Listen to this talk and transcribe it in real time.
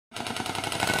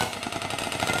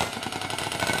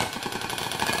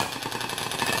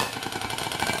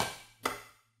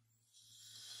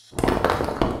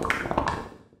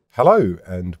Hello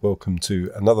and welcome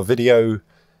to another video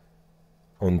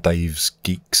on Dave's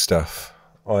Geek Stuff.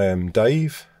 I am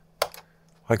Dave.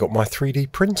 I got my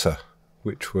 3D printer,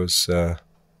 which was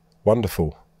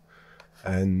wonderful,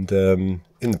 and in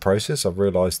the process I've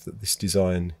realised that this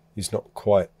design is not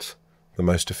quite the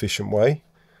most efficient way.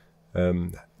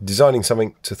 Designing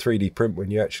something to 3D print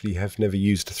when you actually have never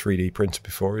used a 3D printer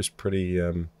before is pretty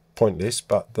pointless,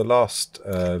 but the last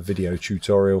video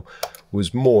tutorial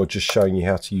was more just showing you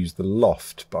how to use the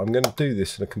loft, but I'm going to do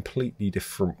this in a completely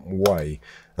different way,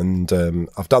 and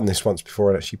I've done this once before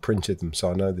and actually printed them,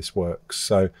 so I know this works.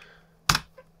 So I'm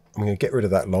going to get rid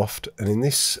of that loft, and in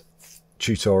this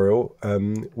tutorial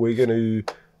we're going to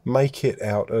make it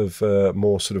out of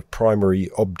more sort of primary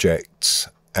objects,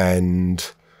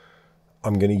 and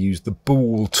I'm going to use the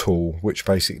boole tool, which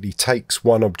basically takes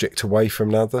one object away from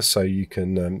another, so you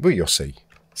can, well, you'll see.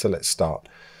 So let's start.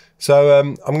 So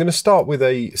I'm going to start with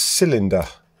a cylinder,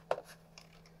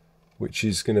 which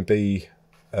is going to be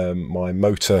my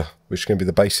motor, which is going to be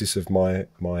the basis of my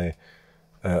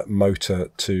motor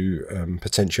to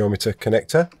potentiometer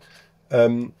connector.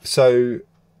 So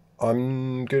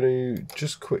I'm going to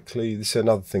just quickly, this is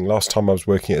another thing, last time I was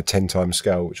working at a 10 times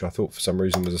scale, which I thought for some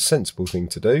reason was a sensible thing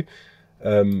to do.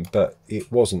 But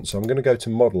it wasn't, so I'm going to go to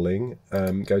modeling,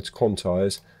 go to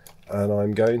quantize, and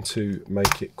I'm going to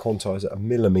make it quantize at 1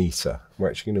 millimeter. We're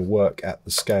actually going to work at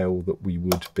the scale that we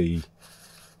would be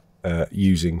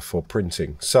using for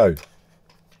printing. So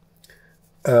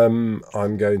I'm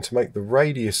going to make the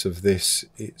radius of this,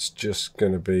 it's just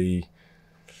going to be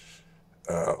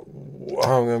I'm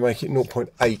going to make it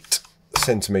 0.8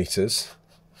 centimeters,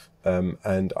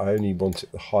 and I only want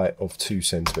it the height of 2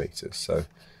 centimeters. So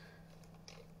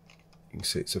you can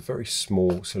see it's a very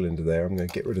small cylinder there. I'm going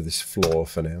to get rid of this floor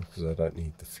for now because I don't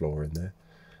need the floor in there.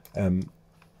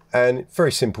 And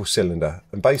very simple cylinder.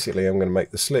 And basically I'm going to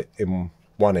make the slit in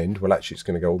one end. Well, actually it's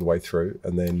going to go all the way through,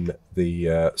 and then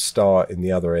the star in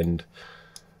the other end,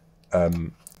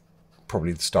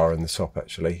 probably the star in the top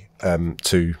actually,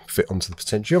 to fit onto the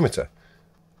potentiometer.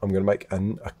 I'm going to make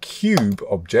a cube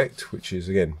object, which is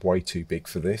again way too big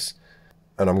for this.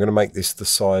 And I'm going to make this the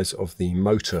size of the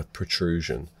motor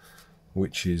protrusion,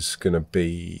 which is going to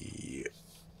be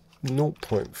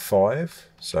 0.5,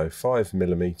 so 5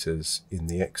 millimeters in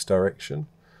the X direction,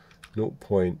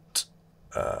 that's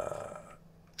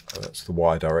the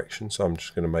Y direction, so I'm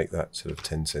just going to make that sort of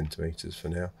 10 centimeters for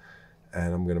now,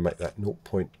 and I'm going to make that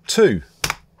 0.2.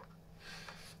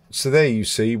 So there you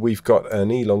see we've got an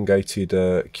elongated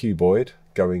cuboid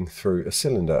going through a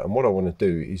cylinder, and what I want to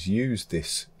do is use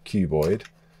this cuboid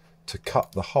to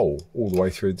cut the hole all the way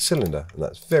through the cylinder, and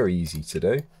that's very easy to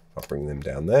do. I'll bring them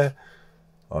down there.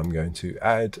 I'm going to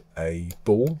add a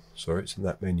boole, sorry, it's in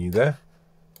that menu there,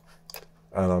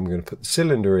 and I'm going to put the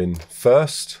cylinder in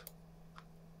first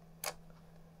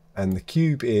and the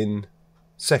cube in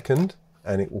second,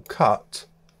 and it will cut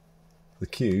the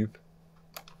cube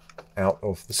out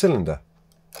of the cylinder.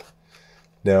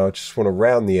 Now I just want to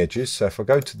round the edges, so if I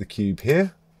go to the cube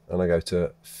here and I go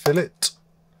to fillet,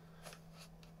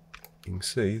 you can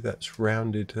see that's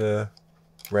rounded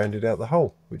out the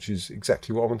hole, which is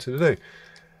exactly what I wanted to do.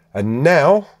 And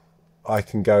now I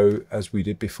can go as we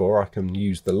did before. I can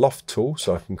use the loft tool,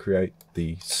 so I can create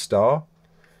the star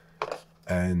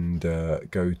and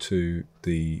go to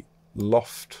the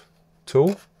loft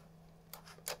tool,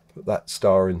 put that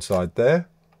star inside there.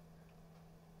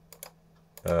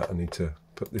 I need to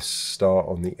put this star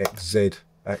on the XZ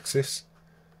axis,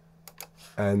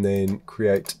 and then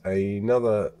create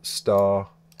another star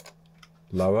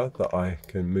lower that I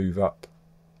can move up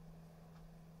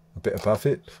a bit above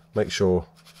it. Make sure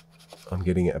I'm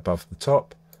getting it above the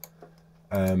top,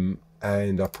 and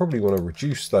I probably want to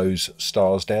reduce those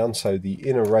stars down, so the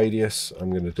inner radius I'm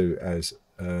going to do as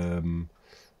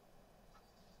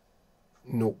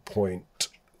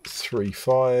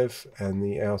 0.35, and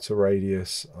the outer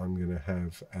radius I'm going to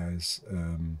have as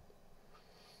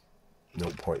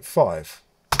 0.5.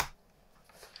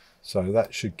 So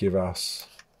that should give us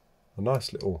a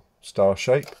nice little star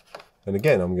shape. And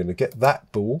again, I'm going to get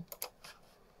that boole.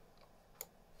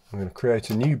 I'm going to create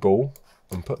a new boole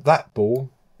and put that boole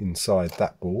inside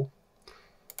that boole,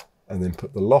 and then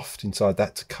put the loft inside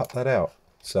that to cut that out.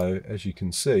 So as you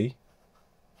can see,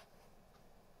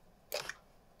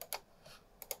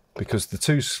 because the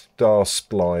two star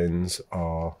splines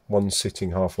are one sitting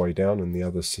halfway down and the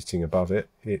other sitting above it,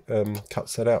 it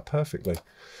cuts that out perfectly.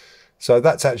 So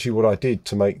that's actually what I did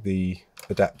to make the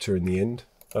adapter in the end.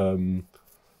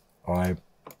 I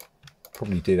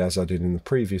probably did, as I did in the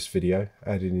previous video,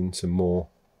 added in some more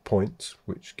points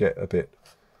which get a bit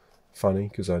funny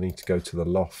because I need to go to the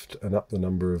loft and up the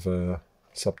number of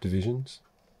subdivisions.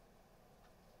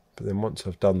 But then once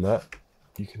I've done that,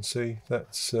 you can see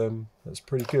that's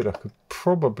pretty good. I could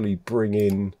probably bring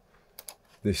in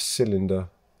this cylinder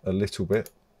a little bit,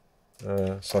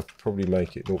 so I could probably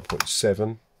make it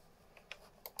 0.7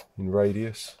 in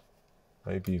radius,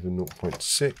 maybe even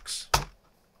 0.6.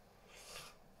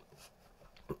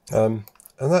 And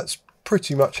that's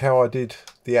pretty much how I did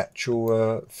the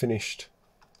actual finished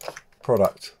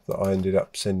product that I ended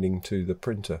up sending to the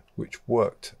printer, which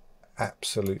worked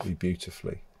absolutely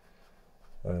beautifully.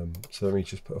 So let me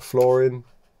just put a floor in,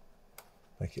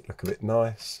 make it look a bit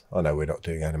nice. I know we're not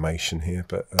doing animation here,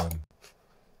 but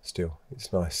still,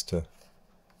 it's nice to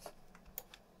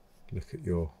look at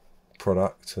your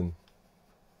product and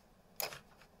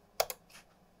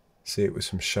see it with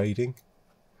some shading.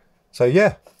 So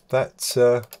yeah, that's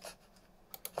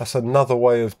another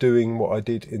way of doing what I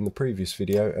did in the previous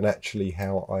video, and actually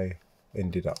how I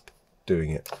ended up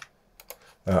doing it.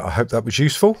 I hope that was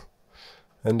useful,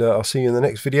 and I'll see you in the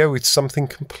next video with something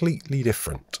completely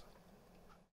different.